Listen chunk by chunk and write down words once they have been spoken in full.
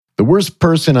The worst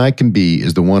person I can be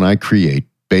is the one I create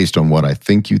based on what I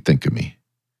think you think of me.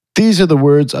 These are the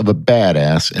words of a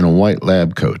badass in a white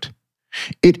lab coat.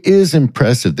 It is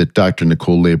impressive that Dr.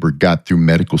 Nicole Labor got through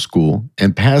medical school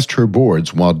and passed her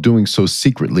boards while doing so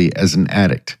secretly as an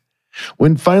addict.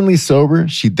 When finally sober,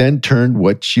 she then turned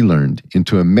what she learned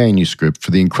into a manuscript for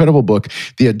the incredible book,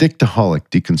 The Addictaholic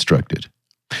Deconstructed.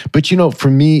 But for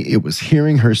me, it was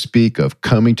hearing her speak of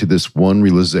coming to this one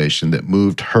realization that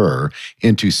moved her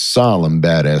into solemn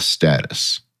badass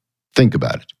status. Think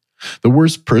about it. The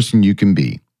worst person you can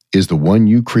be is the one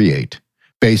you create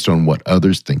based on what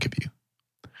others think of you.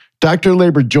 Dr.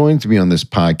 Labor joins me on this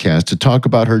podcast to talk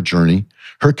about her journey,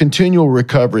 her continual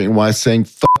recovery, and why saying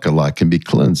fuck a lot can be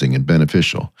cleansing and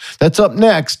beneficial. That's up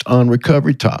next on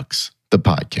Recovery Talks, the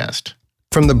podcast.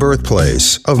 From the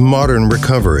birthplace of modern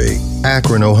recovery,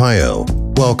 Akron, Ohio,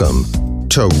 welcome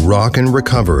to Rock and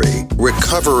Recovery.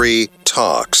 Recovery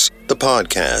Talks, the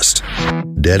podcast.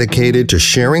 Dedicated to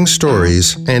sharing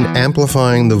stories and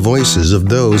amplifying the voices of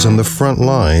those on the front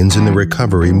lines in the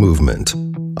recovery movement.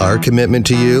 Our commitment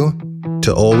to you?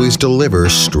 To always deliver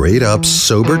straight-up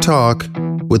sober talk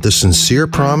with the sincere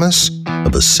promise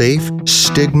of a safe,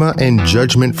 stigma, and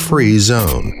judgment-free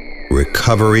zone.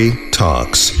 Recovery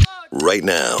Talks. Right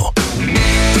now.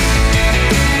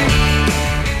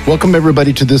 Welcome,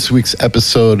 everybody, to this week's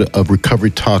episode of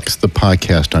Recovery Talks, the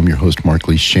podcast. I'm your host, Mark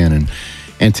Lee Shannon.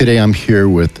 And today I'm here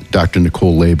with Dr.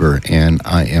 Nicole Labor, and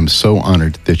I am so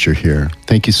honored that you're here.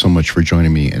 Thank you so much for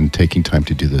joining me and taking time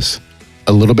to do this.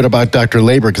 A little bit about Dr.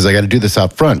 Labor, because I got to do this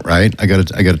out front, right? I got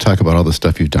to talk about all the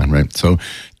stuff you've done, right? So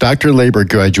Dr. Labor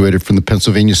graduated from the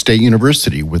Pennsylvania State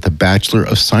University with a Bachelor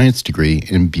of Science degree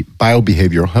in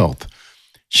biobehavioral health.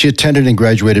 She attended and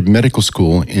graduated medical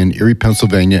school in Erie,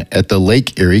 Pennsylvania at the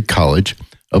Lake Erie College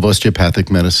of Osteopathic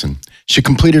Medicine. She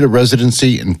completed a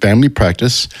residency in family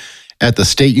practice at the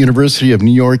State University of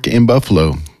New York in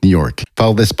Buffalo, New York,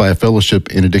 followed this by a fellowship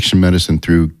in addiction medicine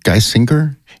through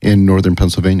Geisinger in northern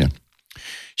Pennsylvania.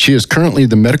 She is currently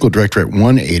the medical director at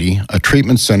 180, a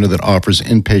treatment center that offers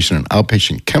inpatient and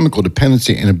outpatient chemical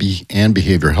dependency and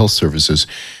behavioral health services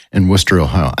in Worcester,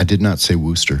 Ohio. I did not say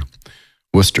Worcester.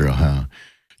 Worcester, Ohio.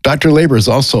 Dr. Labor is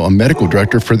also a medical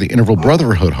director for the Interval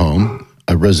Brotherhood Home,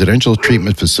 a residential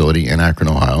treatment facility in Akron,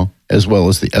 Ohio, as well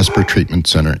as the Esper Treatment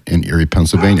Center in Erie,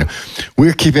 Pennsylvania.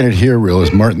 We're keeping it here real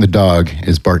as Martin the dog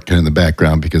is barking in the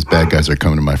background because bad guys are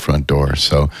coming to my front door.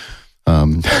 So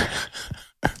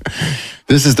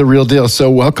this is the real deal.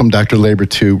 So welcome, Dr. Labor,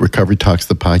 to Recovery Talks,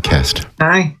 the podcast.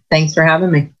 Hi, thanks for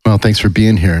having me. Well, thanks for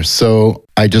being here. So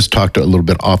I just talked a little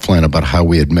bit offline about how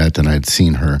we had met, and I had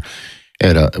seen her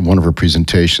at one of her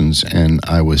presentations, and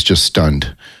I was just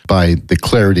stunned by the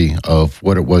clarity of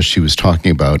what it was she was talking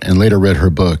about, and later read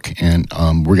her book, and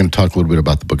we're going to talk a little bit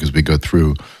about the book as we go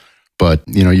through. But,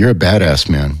 you're a badass,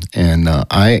 man, and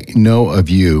I know of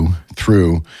you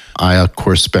through, I, of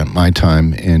course, spent my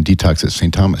time in detox at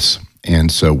St. Thomas,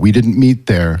 and so we didn't meet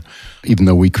there, even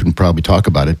though we couldn't probably talk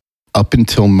about it. Up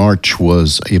until March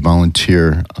was a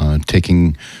volunteer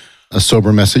taking a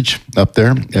sober message up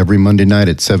there every Monday night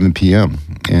at 7 p.m.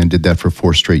 and did that for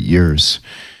 4 straight years.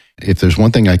 If there's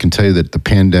one thing I can tell you that the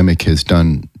pandemic has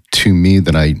done to me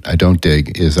that I don't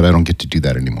dig is that I don't get to do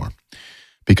that anymore.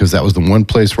 Because that was the one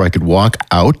place where I could walk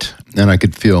out and I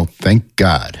could feel, thank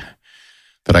God,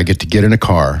 that I get to get in a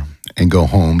car and go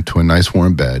home to a nice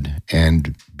warm bed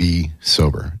and be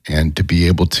sober and to be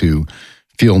able to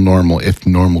feel normal, if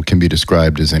normal can be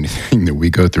described as anything that we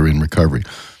go through in recovery.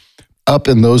 Up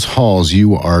in those halls,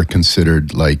 you are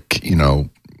considered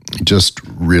just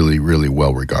really, really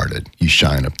well regarded. You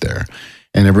shine up there.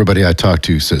 And everybody I talk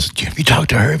to says, have you talked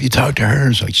to her? Have you talked to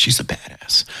her? It's like, she's a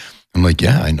badass. I'm like,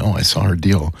 yeah, I know. I saw her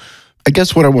deal. I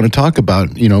guess what I want to talk about,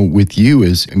 with you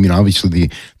is, obviously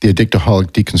the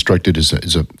Addictaholic Deconstructed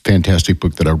is a fantastic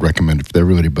book that I recommend for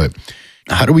everybody, but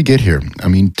how do we get here?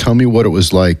 Tell me what it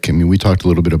was like. We talked a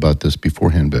little bit about this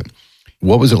beforehand, but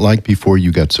what was it like before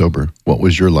you got sober? What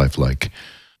was your life like?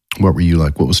 What were you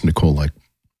like? What was Nicole like?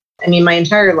 My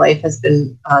entire life has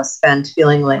been spent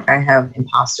feeling like I have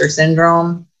imposter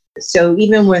syndrome. So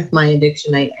even with my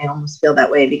addiction, I almost feel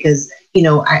that way because,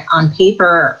 on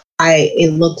paper,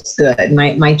 it looked good.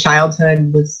 My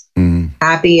childhood was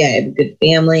happy. I had a good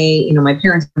family. My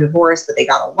parents were divorced, but they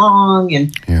got along.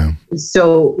 And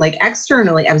so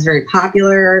externally, I was very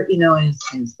popular, I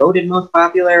was voted most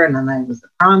popular. And then I was the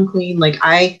prom queen.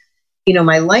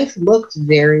 My life looked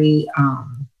very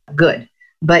good.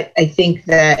 But I think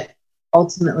that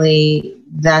ultimately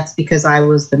that's because I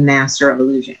was the master of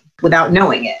illusion without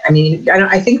knowing it.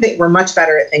 I think that we're much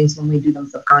better at things when we do them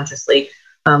subconsciously.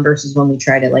 versus when we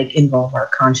try to like involve our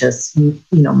conscious,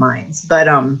 minds. But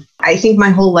I think my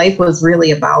whole life was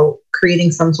really about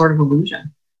creating some sort of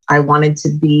illusion. I wanted to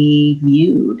be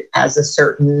viewed as a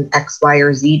certain X, Y,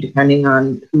 or Z, depending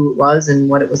on who it was and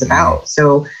what it was about.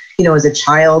 So, as a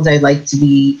child, I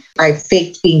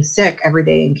faked being sick every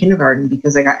day in kindergarten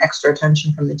because I got extra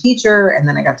attention from the teacher. And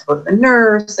then I got to go to the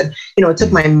nurse. And, it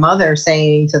took my mother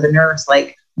saying to the nurse,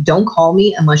 like, don't call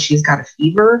me unless she's got a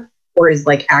fever or is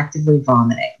like actively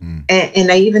vomiting.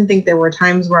 And I even think there were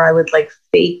times where I would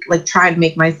try to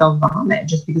make myself vomit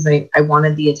just because I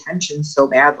wanted the attention so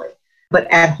badly. But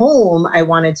at home, I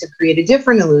wanted to create a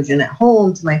different illusion. At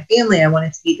home, to my family, I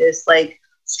wanted to be this like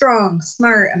strong,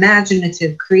 smart,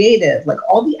 imaginative, creative, like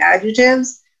all the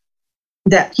adjectives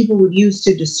that people would use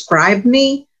to describe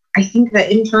me. I think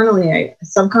that internally,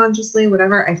 subconsciously,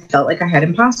 whatever, I felt like I had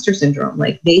imposter syndrome.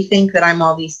 Like they think that I'm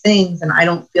all these things and I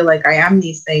don't feel like I am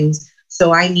these things.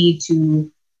 So I need to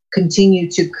continue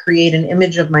to create an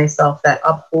image of myself that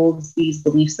upholds these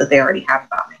beliefs that they already have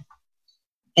about me.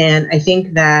 And I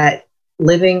think that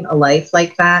living a life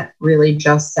like that really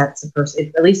just sets a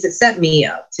person, at least it set me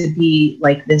up to be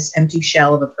like this empty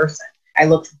shell of a person. I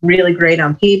looked really great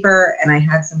on paper and I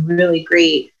had some really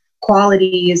great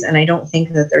qualities. And I don't think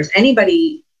that there's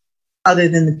anybody other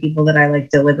than the people that I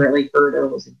like deliberately hurt or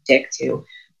was a dick to.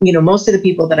 Most of the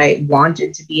people that I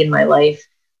wanted to be in my life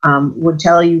would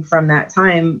tell you from that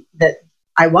time that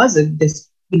I was this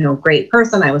great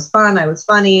person. I was fun. I was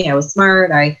funny. I was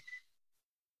smart. I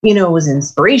was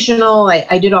inspirational.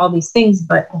 I did all these things,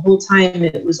 but the whole time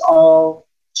it was all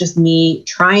just me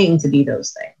trying to be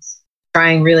those things,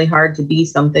 trying really hard to be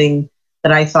something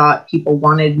that I thought people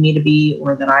wanted me to be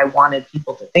or that I wanted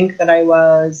people to think that I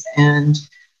was. And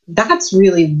that's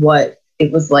really what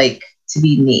it was like to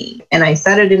be me. And I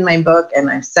said it in my book, and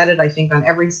I've said it, I think, on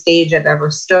every stage I've ever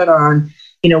stood on.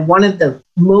 One of the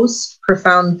most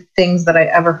profound things that I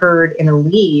ever heard in a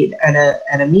lead at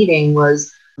a meeting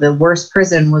was, the worst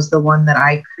prison was the one that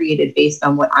I created based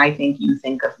on what I think you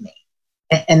think of me.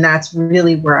 And that's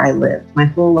really where I lived. My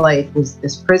whole life was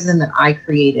this prison that I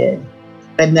created,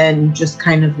 and then just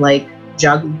kind of like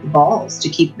juggled the balls to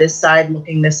keep this side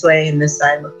looking this way and this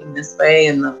side looking this way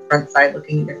and the front side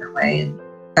looking a different way. And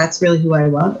that's really who I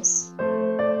was.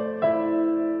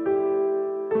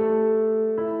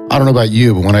 I don't know about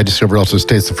you, but when I discovered Alternate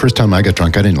States, the first time I got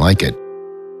drunk, I didn't like it.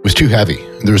 It was too heavy.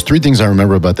 There was 3 things I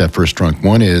remember about that first drunk.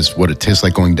 One is what it tastes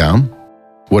like going down,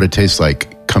 what it tastes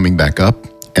like coming back up,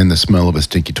 and the smell of a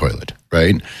stinky toilet,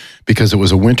 right? Because it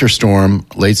was a winter storm,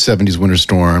 late 70s winter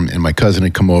storm, and my cousin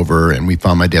had come over, and we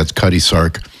found my dad's Cutty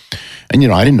Sark. And,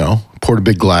 I didn't know. Poured a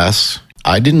big glass.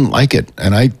 I didn't like it,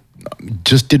 and I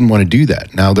just didn't want to do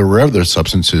that. Now, there were other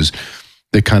substances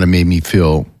that kind of made me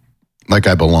feel like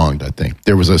I belonged, I think.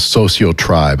 There was a socio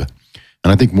tribe,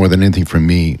 and I think more than anything for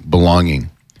me, belonging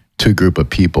to a group of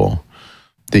people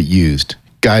that used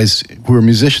guys who were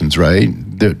musicians, right?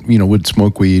 That, would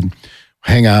smoke weed,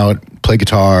 hang out, play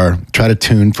guitar, try to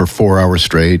tune for 4 hours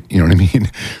straight. You know what I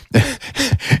mean?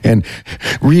 And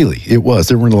really, it was.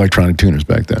 There weren't electronic tuners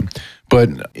back then. But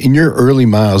in your early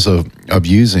miles of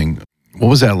using, what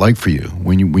was that like for you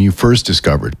when you first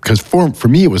discovered? Because for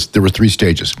me, there were 3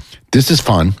 stages. This is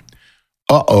fun.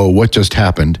 Uh-oh, what just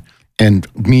happened? And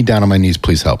me down on my knees,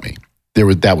 please help me.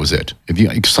 That was it. If you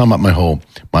sum up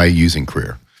my using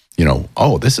career,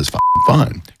 oh, this is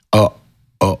fun.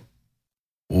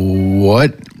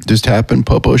 What just happened?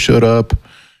 Popo showed up.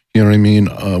 You know what I mean?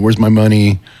 Where's my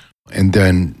money? And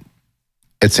then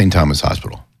at St. Thomas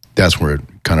Hospital, that's where it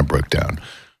kind of broke down.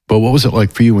 But what was it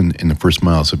like for you in the first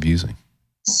miles of using?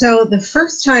 So the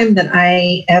first time that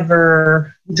I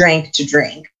ever drank to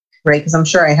drink, right? Because I'm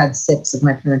sure I had sips of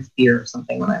my parents' beer or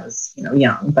something when I was,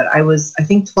 young. But I was, I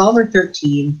think, 12 or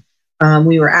 13. I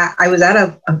was at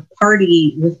a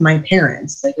party with my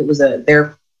parents. Like it was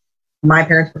my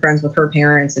parents were friends with her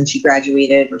parents, and she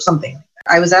graduated or something.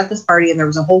 I was at this party, and there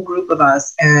was a whole group of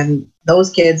us, and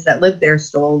those kids that lived there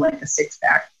stole like a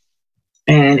 6-pack,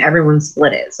 and everyone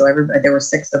split it. So there were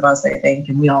 6 of us, I think,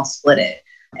 and we all split it.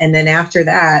 And then after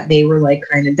that, they were like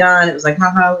kind of done. It was like,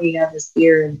 haha, we have this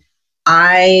beer. And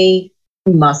I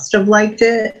must have liked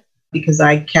it because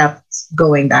I kept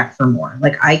going back for more.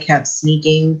 Like I kept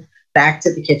sneaking back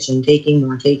to the kitchen, taking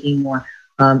more,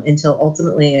 until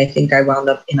ultimately I think I wound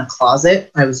up in a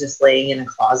closet. I was just laying in a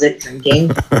closet drinking,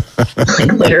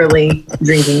 like literally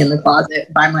drinking in the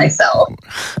closet by myself.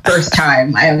 First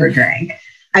time I ever drank.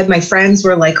 My friends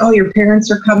were like, oh, your parents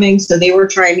are coming. So they were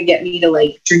trying to get me to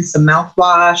like drink some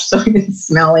mouthwash so I didn't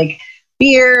smell like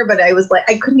beer. But I was like,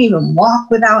 I couldn't even walk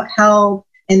without help.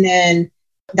 And then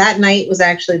that night was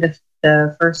actually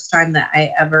the first time that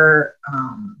I ever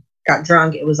got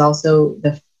drunk, it was also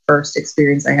the first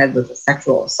experience I had with a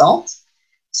sexual assault.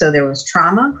 So there was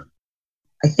trauma.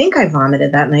 I think I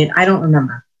vomited that night. I don't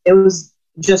remember. It was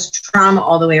just trauma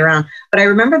all the way around. But I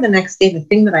remember the next day, the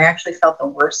thing that I actually felt the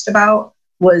worst about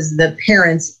was the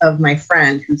parents of my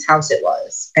friend whose house it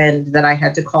was, and that I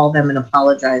had to call them and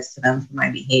apologize to them for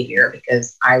my behavior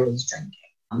because I was drinking.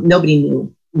 Nobody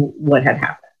knew what had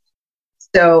happened.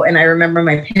 So, and I remember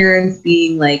my parents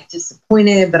being like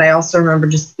disappointed, but I also remember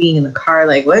just being in the car,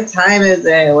 like, what time is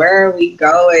it? Where are we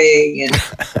going? And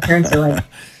my parents are like,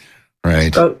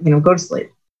 right. Go to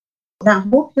sleep. That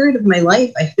whole period of my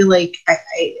life, I feel like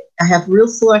I have real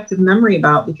selective memory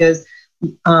about, because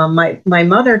my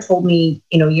mother told me,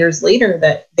 years later,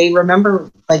 that they remember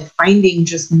like finding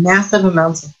just massive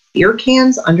amounts of beer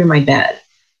cans under my bed.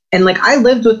 And like, I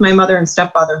lived with my mother and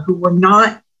stepfather, who were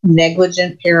not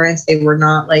negligent parents. They were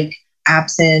not like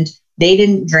absent. They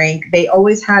didn't drink. They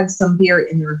always had some beer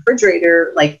in the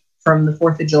refrigerator, like from the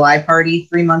 4th of July party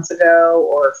 3 months ago,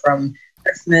 or from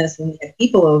Christmas when we had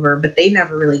people over, but they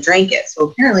never really drank it. So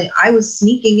apparently I was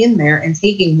sneaking in there and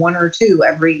taking 1 or 2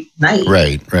 every night.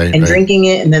 Right. And drinking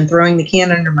it and then throwing the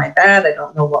can under my bed. I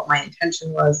don't know what my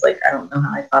intention was. Like, I don't know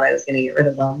how I thought I was going to get rid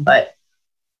of them, but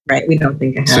right. We don't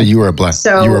think I had. So you were a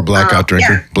blackout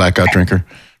drinker? Yeah. Blackout drinker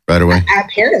right away?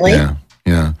 Apparently.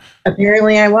 Yeah.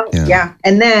 Apparently I was. Yeah.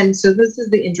 And then, so this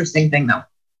is the interesting thing though.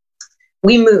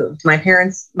 We moved. My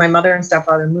mother and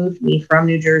stepfather moved me from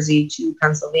New Jersey to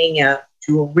Pennsylvania,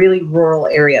 to a really rural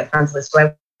area of Pennsylvania. So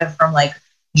I went from like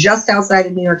just outside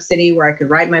of New York City, where I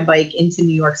could ride my bike into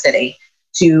New York City,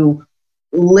 to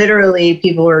literally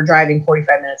people who are driving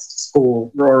 45 minutes to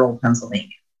school, rural Pennsylvania.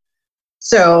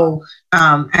 So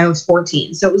I was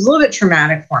 14. So it was a little bit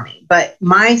traumatic for me. But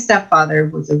my stepfather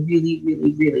was a really,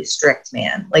 really, really strict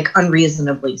man, like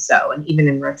unreasonably so. And even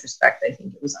in retrospect, I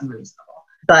think it was unreasonable.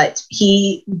 But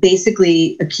he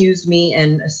basically accused me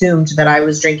and assumed that I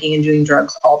was drinking and doing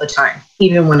drugs all the time,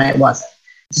 even when I wasn't.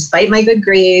 Despite my good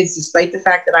grades, despite the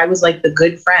fact that I was like the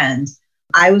good friend,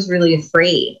 I was really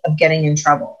afraid of getting in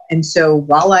trouble. And so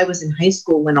while I was in high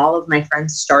school, when all of my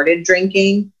friends started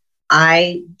drinking,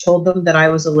 I told them that I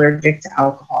was allergic to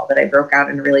alcohol, that I broke out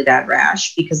in a really bad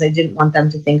rash, because I didn't want them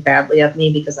to think badly of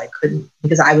me, because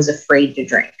I was afraid to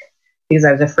drink, because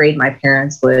I was afraid my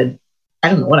parents would, I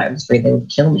don't know what I was afraid they would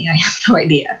kill me. I have no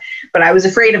idea, but I was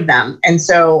afraid of them. And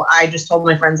so I just told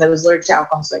my friends I was allergic to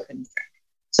alcohol, so I couldn't drink.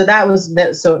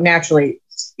 So naturally,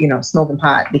 smoking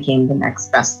pot became the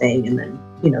next best thing. And then,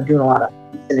 doing a lot of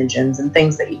hallucinogens and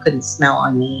things that you couldn't smell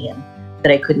on me and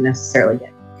that I couldn't necessarily get.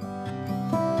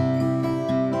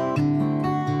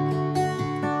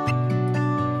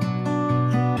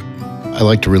 I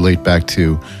like to relate back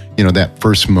to, that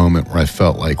first moment where I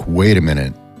felt like, wait a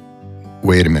minute.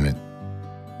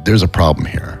 There's a problem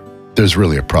here. There's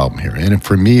really a problem here. And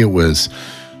for me, I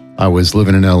was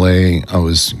living in LA.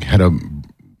 Had a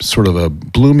sort of a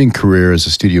blooming career as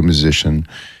a studio musician.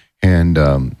 And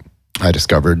I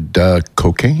discovered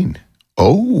cocaine.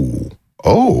 Oh,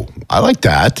 I like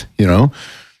that,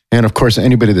 And of course,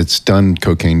 anybody that's done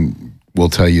cocaine will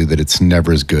tell you that it's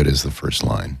never as good as the first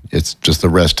line. It's just the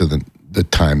rest of the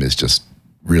time is just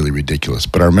really ridiculous.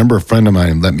 But I remember a friend of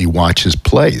mine let me watch his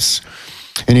place.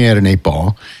 And he had an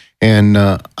 8-ball. And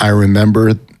I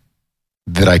remember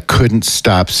that I couldn't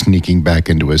stop sneaking back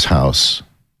into his house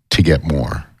to get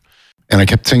more. And I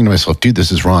kept saying to myself, dude,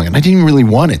 this is wrong. And I didn't really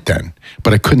want it then,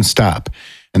 but I couldn't stop.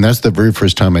 And that's the very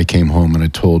first time I came home and I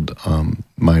told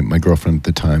my girlfriend at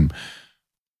the time,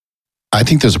 I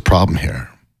think there's a problem here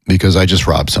because I just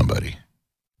robbed somebody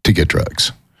to get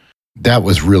drugs. That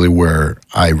was really where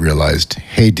I realized,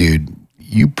 hey, dude,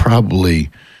 you probably,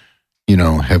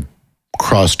 have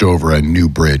crossed over a new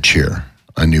bridge.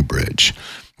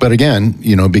 But again,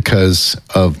 because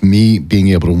of me being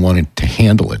able to want to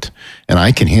handle it, and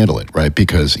I can handle it, right?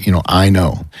 Because, I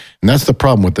know. And that's the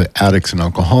problem with the addicts and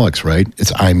alcoholics, right?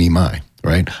 It's I, me, my,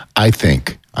 right? I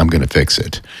think I'm going to fix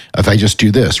it. If I just do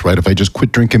this, right? If I just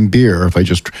quit drinking beer, or if I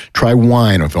just try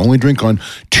wine, or if I only drink on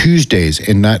Tuesdays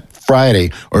and not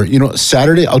Friday, or,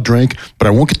 Saturday I'll drink, but I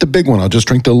won't get the big one. I'll just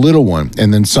drink the little one.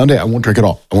 And then Sunday I won't drink it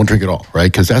all.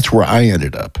 Right? Because that's where I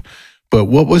ended up. But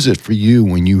what was it for you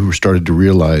when you started to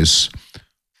realize,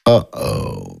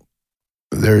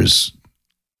 there's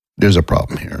a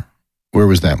problem here? Where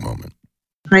was that moment?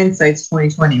 Hindsight's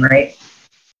 20/20, right?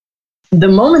 The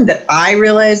moment that I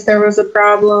realized there was a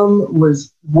problem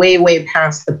was way, way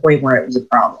past the point where it was a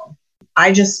problem.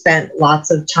 I just spent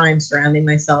lots of time surrounding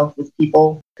myself with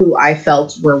people who I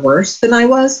felt were worse than I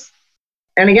was.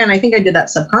 And again, I think I did that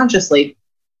subconsciously.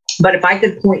 But if I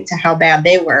could point to how bad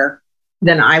they were,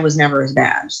 then I was never as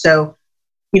bad. So,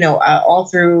 all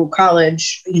through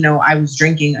college, I was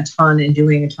drinking a ton and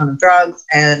doing a ton of drugs,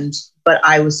 but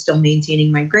I was still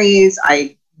maintaining my grades.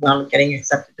 I wound up getting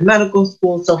accepted to medical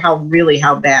school. So how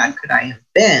bad could I have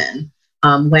been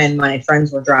when my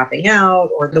friends were dropping out,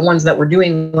 or the ones that were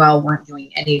doing well weren't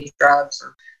doing any drugs?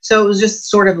 So it was just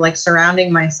sort of like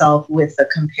surrounding myself with the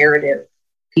comparative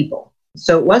people.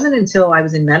 So it wasn't until I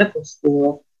was in medical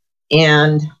school,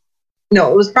 and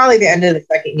it was probably the end of the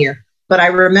second year. But I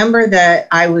remember that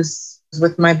I was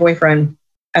with my boyfriend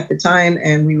at the time,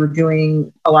 and we were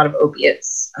doing a lot of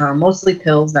opiates, mostly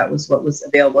pills. That was what was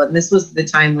available. And this was the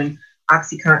time when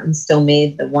OxyContin still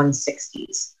made the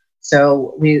 160s.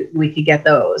 So we could get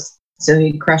those. So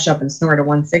we'd crush up and snort a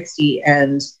 160.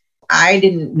 And I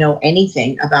didn't know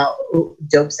anything about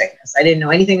dope sickness. I didn't know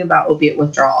anything about opiate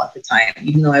withdrawal at the time,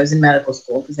 even though I was in medical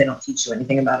school, because they don't teach you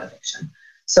anything about addiction.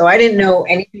 So I didn't know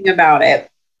anything about it.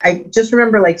 I just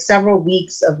remember like several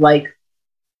weeks of like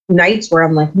nights where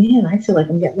I'm like, man, I feel like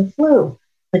I'm getting the flu.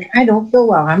 Like, I don't feel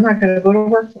well. I'm not going to go to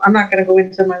work. I'm not going to go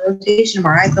into my rotation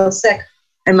tomorrow. I feel sick.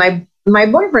 And my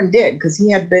boyfriend did, because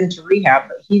he had been to rehab,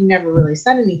 but he never really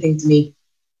said anything to me.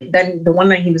 Then the one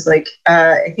night he was like,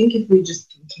 I think if we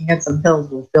just can get some pills,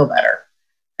 we'll feel better.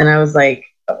 And I was like,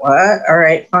 what? All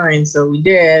right, fine. So we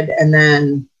did. And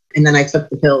then I took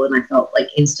the pill and I felt like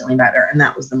instantly better. And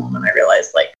that was the moment I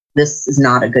realized, like, this is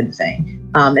not a good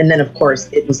thing. And then, of course,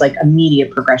 it was like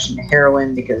immediate progression to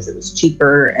heroin because it was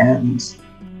cheaper. And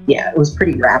yeah, it was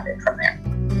pretty rapid from there.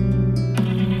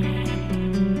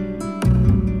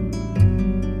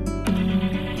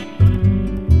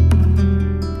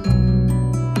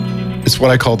 It's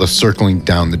what I call the circling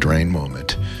down the drain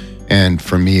moment. And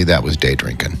for me, that was day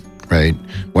drinking, right?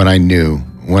 When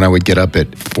I would get up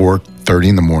at 4:30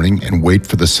 in the morning and wait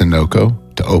for the Sunoco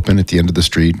to open at the end of the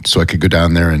street so I could go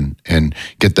down there and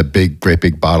get the great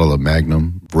big bottle of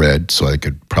Magnum Red so I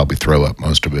could probably throw up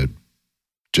most of it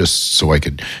just so I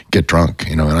could get drunk,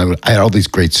 And I had all these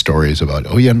great stories about,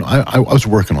 I was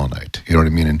working all night, you know what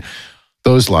I mean? And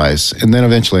those lies. And then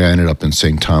eventually I ended up in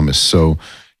St. Thomas. So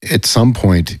at some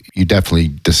point, you definitely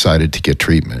decided to get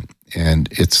treatment. And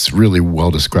it's really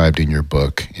well described in your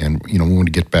book. And, we want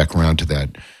to get back around to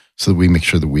that so that we make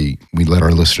sure that we let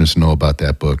our listeners know about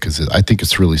that book, because I think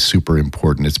it's really super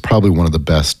important. It's probably one of the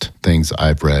best things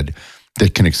I've read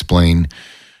that can explain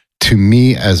to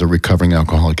me as a recovering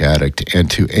alcoholic addict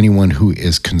and to anyone who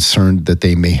is concerned that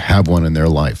they may have one in their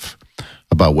life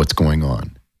about what's going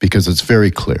on, because it's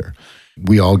very clear.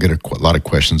 We all get a lot of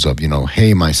questions of,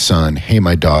 hey, my son, hey,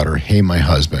 my daughter, hey, my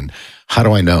husband. How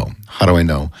do I know? How do I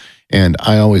know? And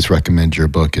I always recommend your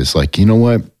book is like, you know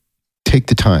what? Take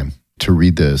the time to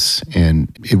read this,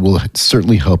 and it will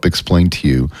certainly help explain to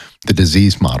you the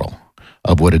disease model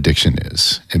of what addiction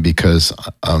is. And because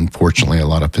unfortunately, a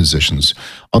lot of physicians,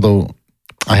 although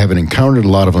I haven't encountered a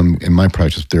lot of them in my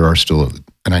practice, there are still,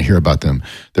 and I hear about them,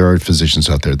 there are physicians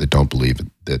out there that don't believe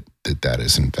that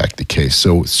is in fact the case.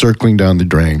 So circling down the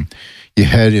drain, you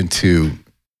head into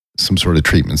some sort of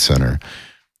treatment center.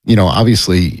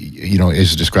 Obviously,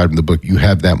 as described in the book, you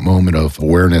have that moment of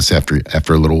awareness after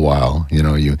a little while.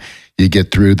 You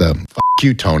get through the "F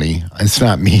you, Tony. It's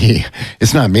not me.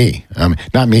 It's not me.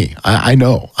 Not me. I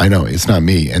know. It's not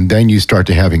me." And then you start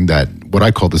to having that what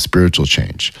I call the spiritual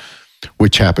change,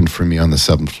 which happened for me on the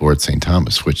 7th floor at St.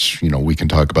 Thomas, which we can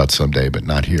talk about someday, but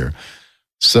not here.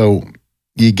 So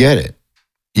you get it.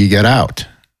 You get out,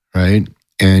 right?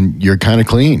 And you're kind of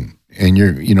clean. And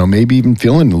you're, maybe even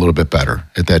feeling a little bit better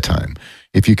at that time,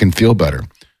 if you can feel better.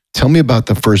 Tell me about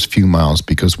the first few miles,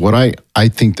 because what I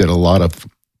think that a lot of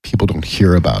people don't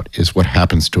hear about is what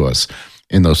happens to us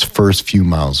in those first few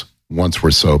miles once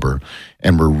we're sober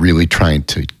and we're really trying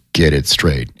to get it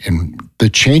straight. And the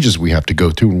changes we have to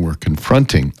go through when we're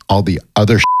confronting all the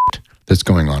other shit that's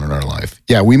going on in our life.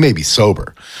 Yeah, we may be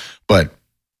sober, but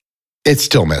it's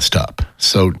still messed up.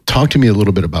 So talk to me a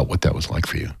little bit about what that was like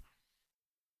for you.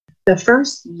 The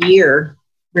first year,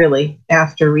 really,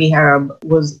 after rehab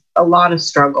was a lot of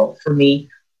struggle for me.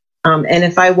 And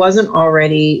if I wasn't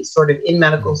already sort of in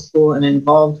medical school and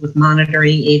involved with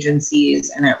monitoring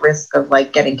agencies and at risk of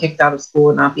like getting kicked out of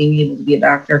school and not being able to be a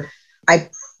doctor,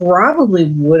 I probably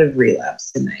would have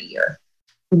relapsed in that year.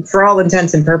 And for all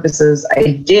intents and purposes,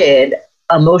 I did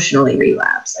emotionally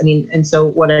relapse. And so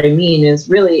what I mean is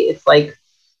really, it's like,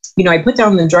 I put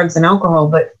down the drugs and alcohol,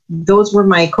 but those were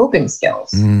my coping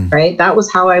skills, right? That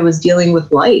was how I was dealing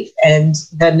with life. And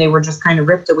then they were just kind of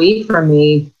ripped away from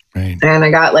me. Right. And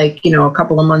I got a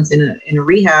couple of months in a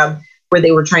rehab where they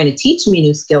were trying to teach me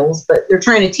new skills, but they're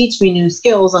trying to teach me new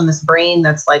skills on this brain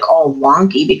that's like all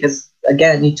wonky because,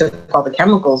 again, you took all the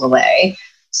chemicals away.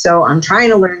 So I'm trying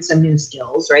to learn some new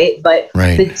skills, right? But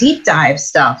the deep dive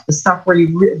stuff, the stuff where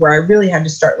where I really had to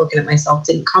start looking at myself,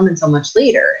 didn't come until much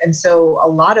later. And so a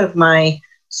lot of my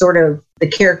sort of the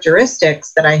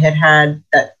characteristics that I had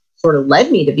that sort of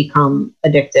led me to become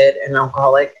addicted and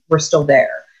alcoholic were still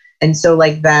there. And so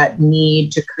like that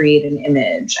need to create an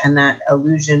image and that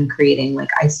illusion creating, like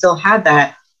I still had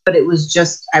that, but it was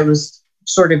just, I was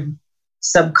sort of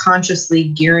subconsciously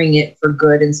gearing it for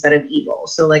good instead of evil.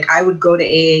 So like I would go to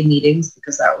AA meetings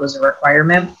because that was a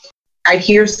requirement. I'd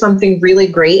hear something really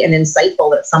great and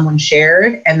insightful that someone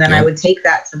shared, and then I would take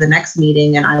that to the next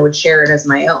meeting and I would share it as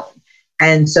my own.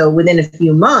 And so within a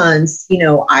few months, you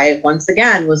know, I once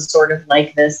again was sort of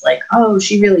like this, like, oh,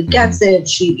 she really gets it.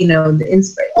 She, you know,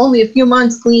 only a few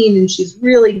months clean and she's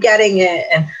really getting it.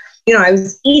 And, you know, I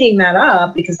was eating that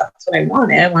up because that's what I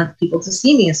wanted. I want people to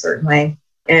see me a certain way,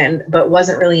 but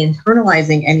wasn't really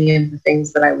internalizing any of the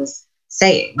things that I was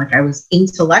saying. Like I was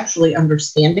intellectually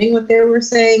understanding what they were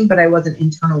saying, but I wasn't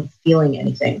internally feeling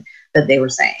anything that they were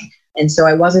saying. And so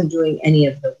I wasn't doing any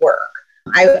of the work.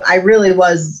 I really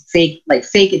was fake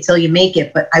it till you make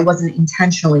it, but I wasn't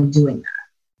intentionally doing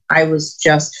that. I was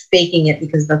just faking it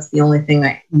because that's the only thing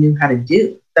I knew how to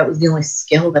do. That was the only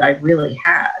skill that I really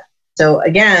had. So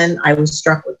again, I was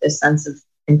struck with this sense of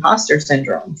imposter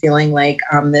syndrome, feeling like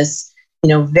I'm this, you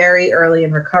know, very early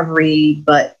in recovery,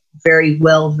 but very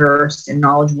well-versed and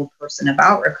knowledgeable person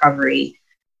about recovery.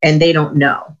 And they don't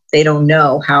know. They don't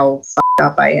know how fucked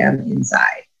up I am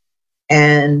inside.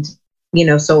 And you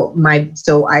know, so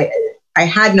I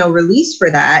had no release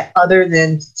for that other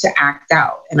than to act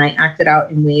out. And I acted out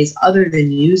in ways other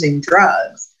than using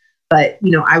drugs. But,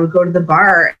 you know, I would go to the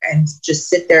bar and just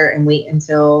sit there and wait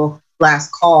until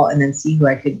last call and then see who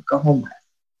I could go home with.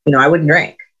 You know, I wouldn't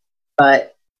drink, but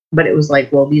it was like,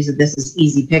 well, this is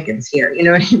easy pickings here. You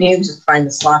know what I mean? Just find the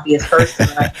sloppiest person,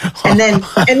 and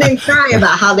then cry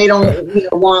about how they don't, you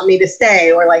know, want me to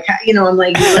stay, or like, you know, I'm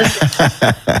like,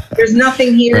 listen, there's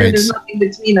nothing here, there's nothing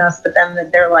between us. But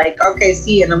then they're like, okay,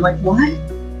 see you. And I'm like, what?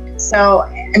 So,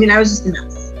 I mean, I was just a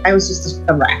mess. I was just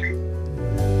a wreck.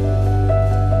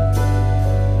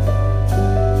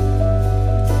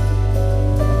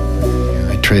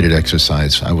 I traded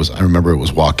exercise. I remember it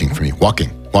was walking for me.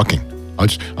 Walking.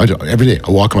 Every day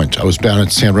I walk. I was down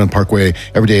at San Bruno Parkway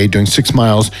every day doing 6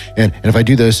 miles. And if I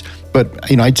do this, but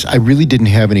you know, I really didn't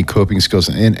have any coping skills.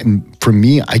 And for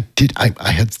me, I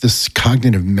had this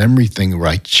cognitive memory thing where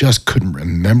I just couldn't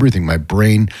remember things. My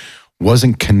brain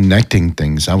wasn't connecting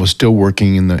things. I was still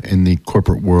working in the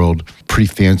corporate world, pretty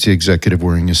fancy executive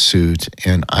wearing a suit.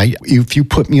 And if you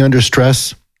put me under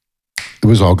stress, it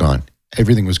was all gone.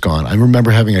 Everything was gone. I remember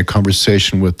having a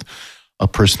conversation with a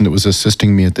person that was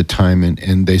assisting me at the time,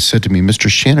 and they said to me, Mr.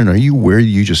 Shannon, are you aware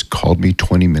you just called me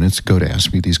 20 minutes ago to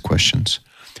ask me these questions?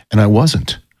 And I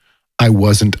wasn't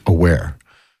aware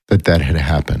that had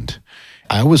happened.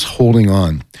 I was holding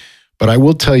on. But I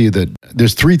will tell you that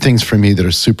there's 3 things for me that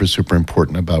are super, super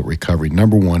important about recovery.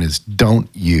 Number 1 is don't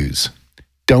use.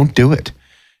 Don't do it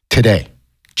today.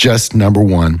 Just number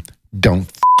 1,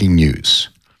 don't fucking use.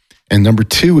 And number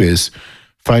 2 is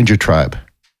find your tribe.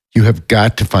 You have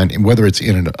got to find, whether it's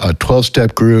in a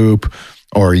 12-step group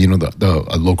or, you know,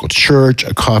 a local church,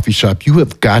 a coffee shop, you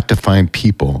have got to find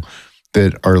people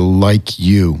that are like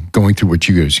you, going through what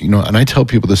you go through. You know, and I tell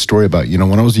people this story about, you know,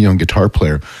 when I was a young guitar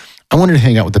player, I wanted to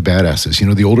hang out with the badasses, you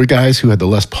know, the older guys who had the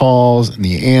Les Pauls and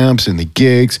the amps and the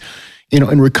gigs. You know,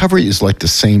 and recovery is like the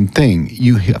same thing.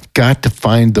 You have got to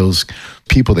find those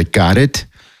people that got it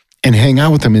and hang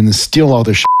out with them and steal all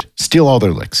their shit, steal all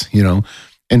their licks, you know.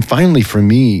 And finally, for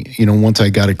me, you know, once I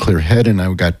got a clear head and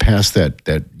I got past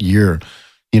that year,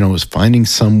 you know, was finding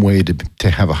some way to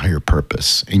have a higher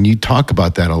purpose. And you talk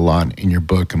about that a lot in your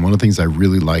book. And one of the things I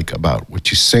really like about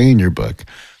what you say in your book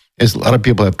is a lot of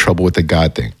people have trouble with the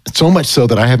God thing. So much so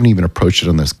that I haven't even approached it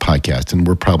on this podcast. And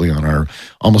we're probably on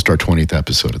almost our 20th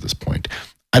episode at this point.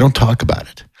 I don't talk about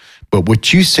it. But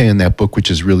what you say in that book, which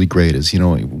is really great, is, you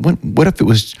know, what if it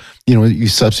was, you know, you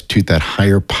substitute that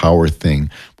higher power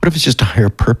thing. What if it's just a higher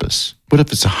purpose? What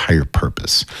if it's a higher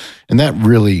purpose? And that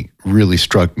really, really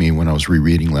struck me when I was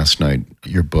rereading last night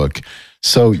your book.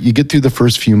 So you get through the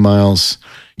first few miles,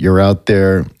 you're out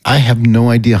there. I have no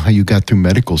idea how you got through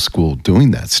medical school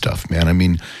doing that stuff, man. I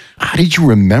mean, how did you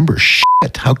remember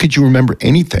shit? How could you remember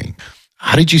anything?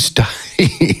 How did you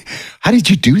study? How did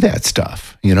you do that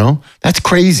stuff? You know, that's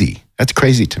crazy. That's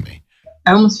crazy to me.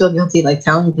 I almost feel guilty like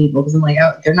telling people because I'm like,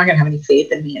 oh, they're not going to have any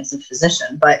faith in me as a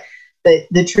physician. But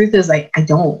the truth is, like, I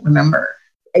don't remember.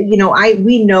 You know,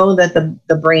 we know that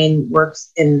the brain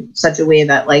works in such a way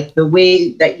that, like, the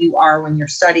way that you are when you're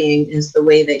studying is the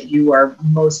way that you are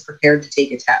most prepared to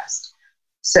take a test.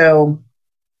 So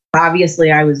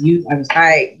obviously I was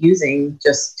using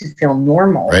just to feel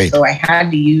normal. Right. So I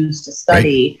had to use to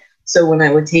study. Right. So when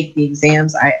I would take the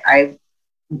exams, I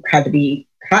had to be,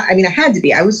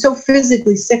 I was so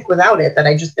physically sick without it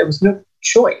that there was no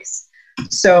choice.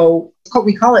 So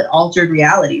we call it altered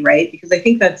reality, right? Because I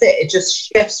think that's it. It just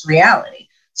shifts reality.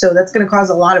 So that's going to cause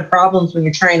a lot of problems when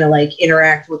you're trying to like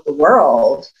interact with the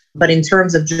world. But in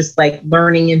terms of just like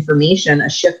learning information, a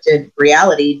shifted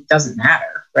reality doesn't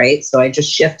matter, right? So I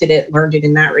just shifted it, learned it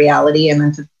in that reality, and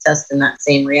then took the test in that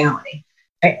same reality.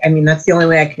 I mean, that's the only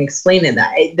way I can explain it.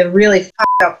 The really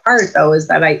fucked up part, though, is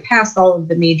that I passed all of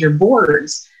the major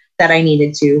boards that I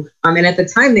needed to. And at the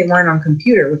time, they weren't on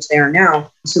computer, which they are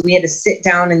now. So we had to sit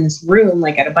down in this room,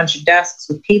 like at a bunch of desks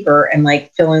with paper and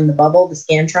like fill in the bubble, the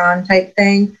Scantron type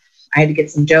thing. I had to get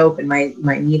some dope and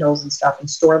my needles and stuff and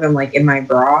store them like in my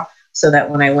bra so that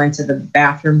when I went to the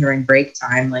bathroom during break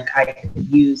time, like I could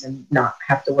use and not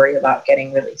have to worry about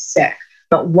getting really sick.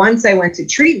 But once I went to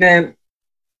treatment,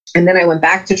 and then I went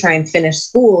back to try and finish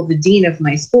school, the dean of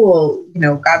my school,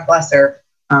 God bless her,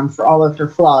 for all of her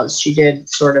flaws, she did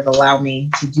sort of allow me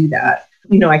to do that.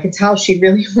 I could tell she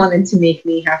really wanted to make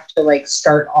me have to like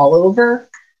start all over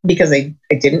because I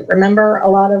didn't remember a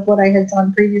lot of what I had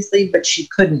done previously, but she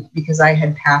couldn't because I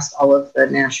had passed all of the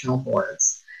national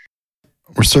boards.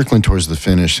 We're circling towards the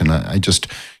finish, and I just,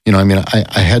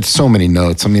 I had so many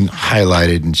notes,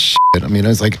 highlighted and shit.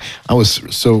 I was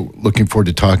so looking forward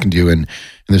to talking to you, and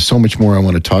there's so much more I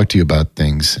want to talk to you about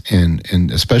things,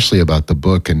 and especially about the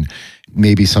book, and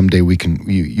maybe someday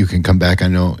you can come back. I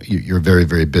know you're very,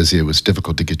 very busy. It was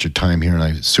difficult to get your time here, and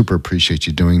I super appreciate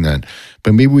you doing that.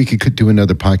 But maybe we could do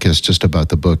another podcast just about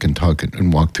the book and talk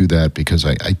and walk through that, because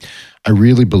I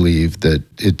really believe that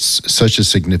it's such a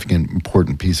significant,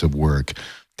 important piece of work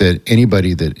that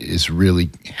anybody that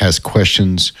has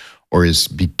questions or is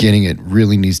beginning it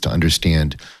really needs to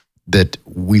understand that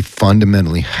we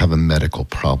fundamentally have a medical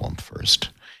problem first.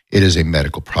 It is a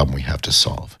medical problem we have to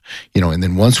solve. And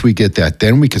then once we get that,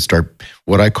 then we can start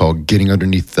what I call getting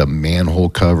underneath the manhole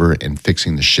cover and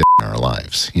fixing the shit in our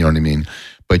lives. You know what I mean?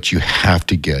 But you have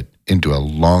to get into a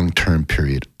long-term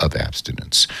period of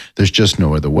abstinence. There's just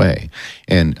no other way.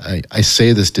 And I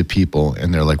say this to people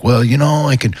and they're like, well,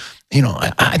 I can,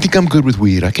 I think I'm good with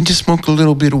weed. I can just smoke a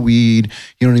little bit of weed,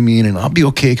 you know what I mean? And I'll be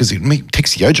okay because it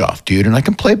takes the edge off, dude. And I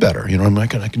can play better,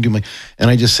 I can do and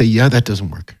I just say, yeah, that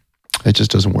doesn't work. It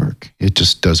just doesn't work. It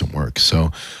just doesn't work.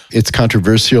 So it's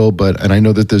controversial, and I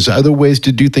know that there's other ways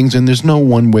to do things, and there's no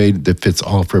one way that fits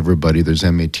all for everybody. There's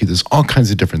MAT, there's all kinds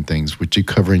of different things, which you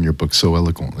cover in your book so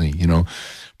eloquently,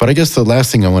 But I guess the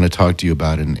last thing I want to talk to you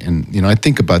about, and I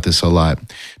think about this a lot.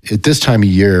 At this time of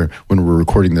year, when we're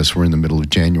recording this, we're in the middle of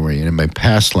January, and in my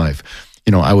past life,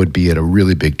 I would be at a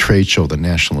really big trade show, the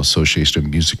National Association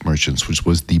of Music Merchants, which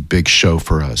was the big show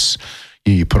for us.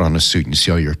 You put on a suit and you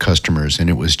see all your customers, and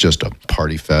it was just a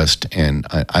party fest. And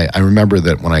I remember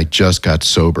that when I just got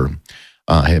sober,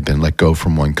 I had been let go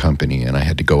from one company, and I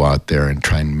had to go out there and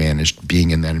try and manage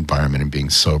being in that environment and being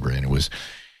sober. And it was,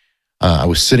 I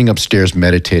was sitting upstairs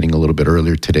meditating a little bit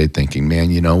earlier today thinking,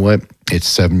 man, you know what? It's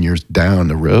 7 years down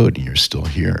the road and you're still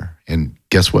here. And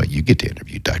guess what? You get to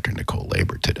interview Dr. Nicole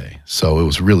Labor today. So it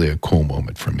was really a cool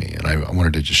moment for me. And I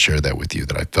wanted to just share that with you,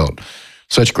 that I felt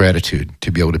such gratitude to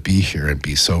be able to be here and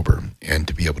be sober and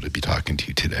to be able to be talking to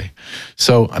you today.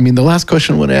 So, the last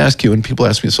question I want to ask you, and people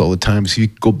ask me this all the time, is you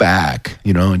go back,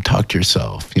 and talk to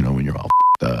yourself, when you're all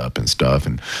up and stuff.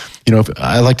 And, if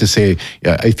I like to say,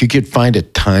 if you could find a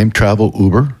time travel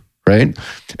Uber, right?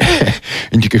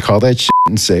 And you could call that shit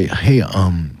and say, hey,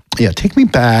 take me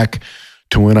back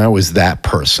to when I was that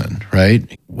person,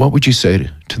 right? What would you say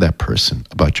to that person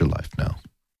about your life now?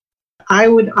 I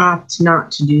would opt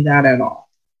not to do that at all.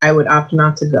 I would opt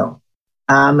not to go.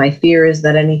 My fear is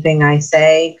that anything I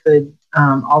say could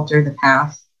alter the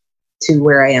path to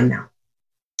where I am now.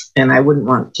 And I wouldn't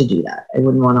want to do that. I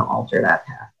wouldn't want to alter that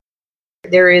path.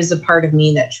 There is a part of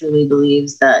me that truly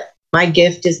believes that my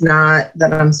gift is not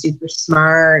that I'm super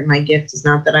smart. My gift is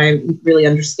not that I really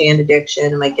understand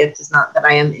addiction. My gift is not that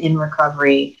I am in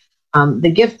recovery.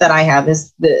 The gift that I have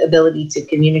is the ability to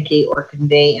communicate or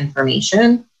convey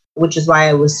information, which is why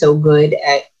I was so good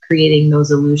at creating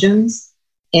those illusions.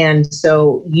 And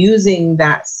so using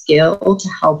that skill to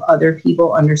help other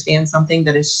people understand something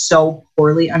that is so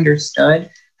poorly understood,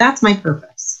 that's my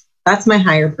purpose. That's my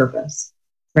higher purpose,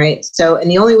 right? So, and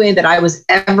the only way that I was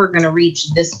ever going to reach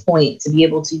this point to be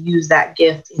able to use that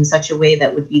gift in such a way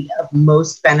that would be of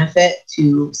most benefit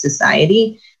to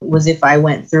society was if I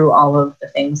went through all of the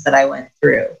things that I went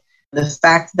through. The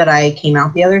fact that I came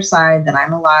out the other side, that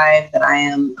I'm alive, that I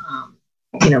am,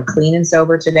 clean and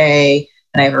sober today,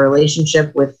 and I have a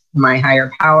relationship with my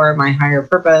higher power, my higher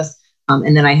purpose,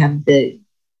 and then I have the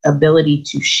ability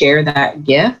to share that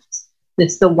gift.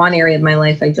 It's the one area of my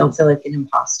life I don't feel like an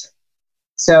imposter.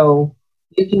 So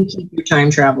you can keep your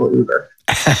time travel Uber.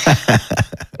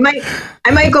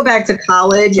 I might go back to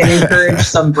college and encourage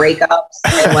some breakups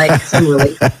and like some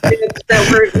relationships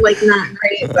that were like not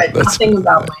great, but nothing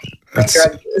about my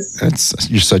drug use.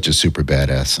 You're such a super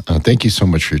badass. Thank you so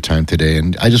much for your time today.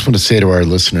 And I just want to say to our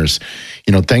listeners,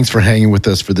 thanks for hanging with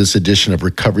us for this edition of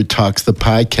Recovery Talks, the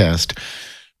podcast.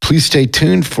 Please stay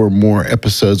tuned for more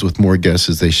episodes with more guests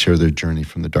as they share their journey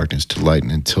from the darkness to light.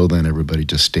 And until then, everybody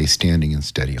just stay standing and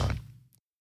steady on.